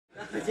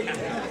Ready?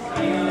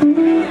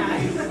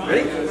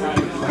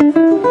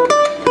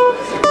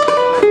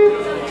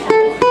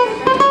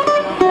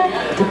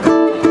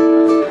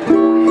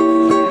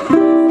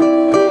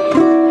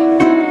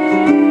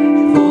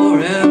 For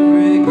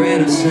every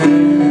grain of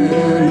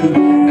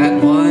sand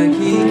at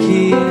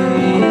Waikiki,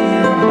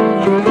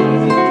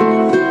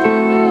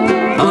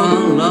 a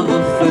love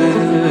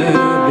affair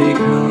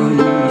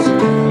becomes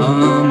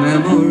a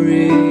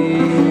memory.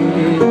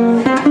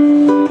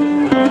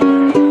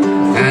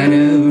 And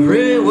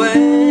every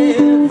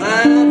wave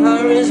that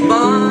hurries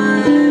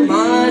by,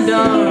 my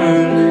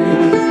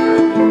darling,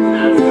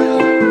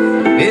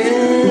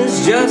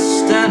 is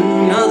just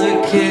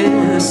another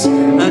kiss,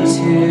 a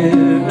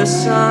tear, a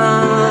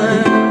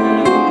sigh.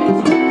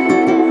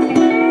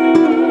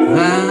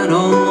 That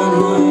old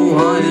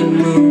Hawaiian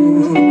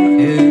moon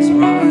is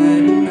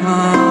riding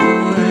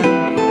high.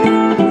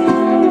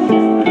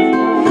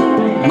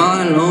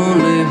 My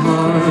lonely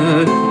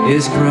heart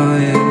is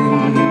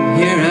crying,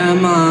 here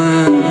am I.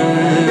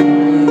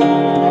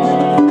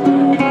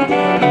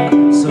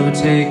 So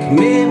take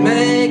me,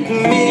 make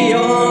me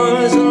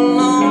yours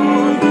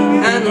alone,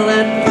 and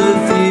let the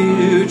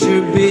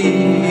future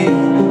be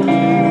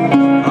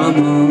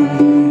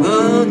among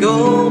the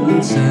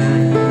golden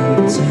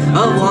sands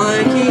of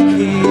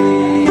Waikiki.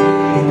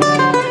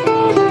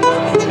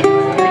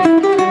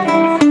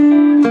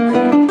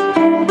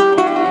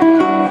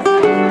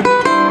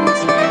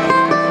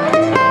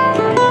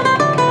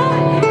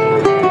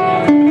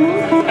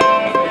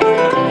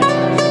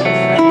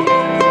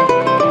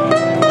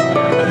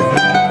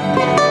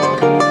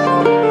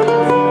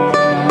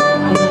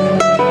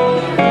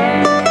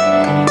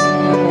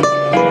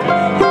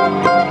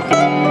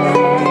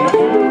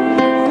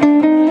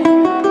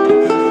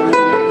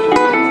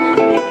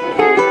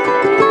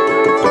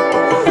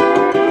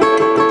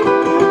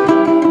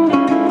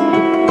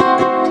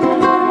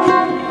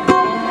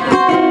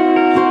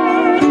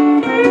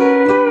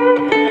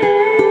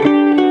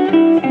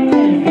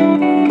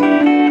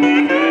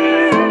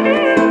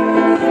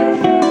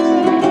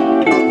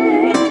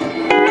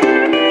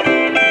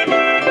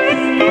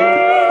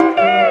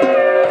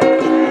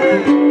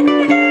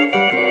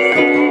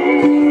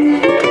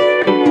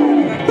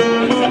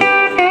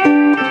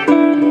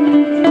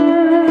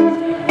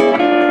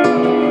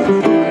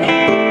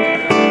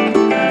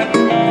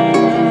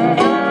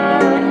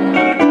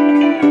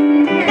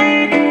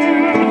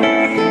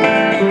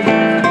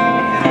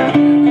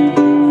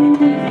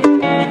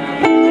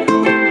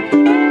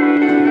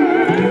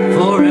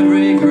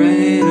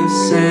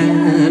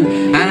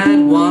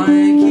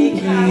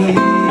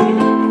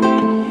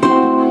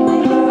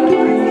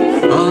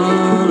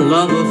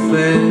 Love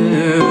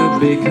affair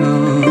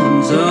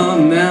becomes a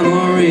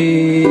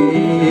memory,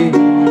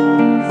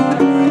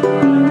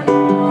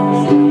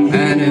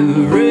 and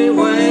every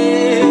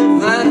wave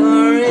that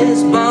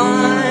hurries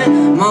by,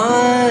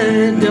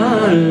 my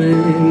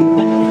darling,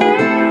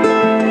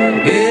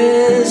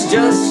 is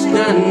just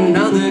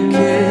another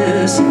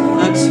kiss,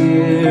 a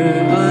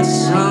tear, a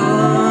sigh.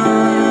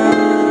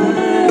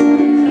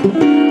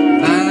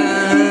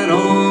 That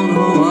old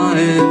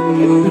Hawaiian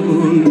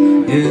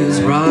moon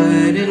is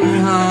riding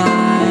high.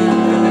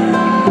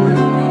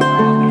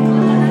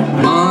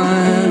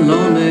 My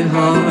lonely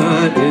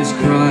heart is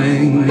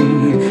crying,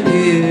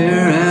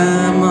 here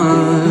am I.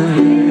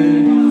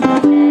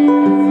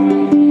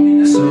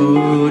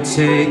 So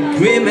take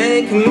me,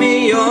 make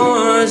me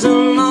yours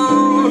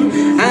alone,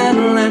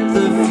 and let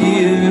the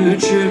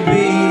future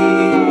be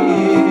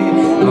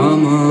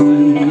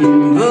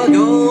among the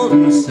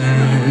golden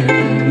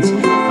sands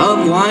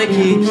of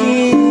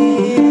Waikiki.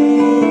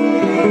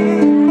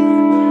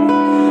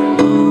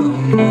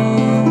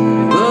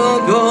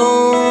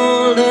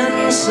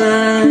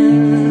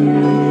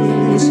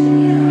 Sands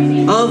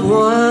of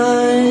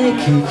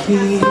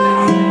Waikiki.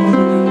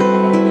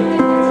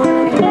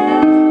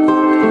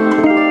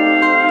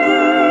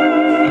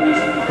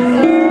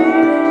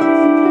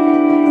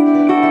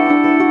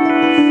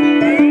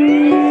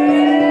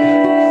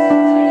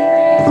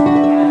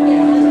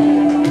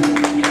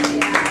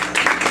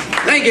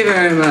 Thank you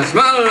very much.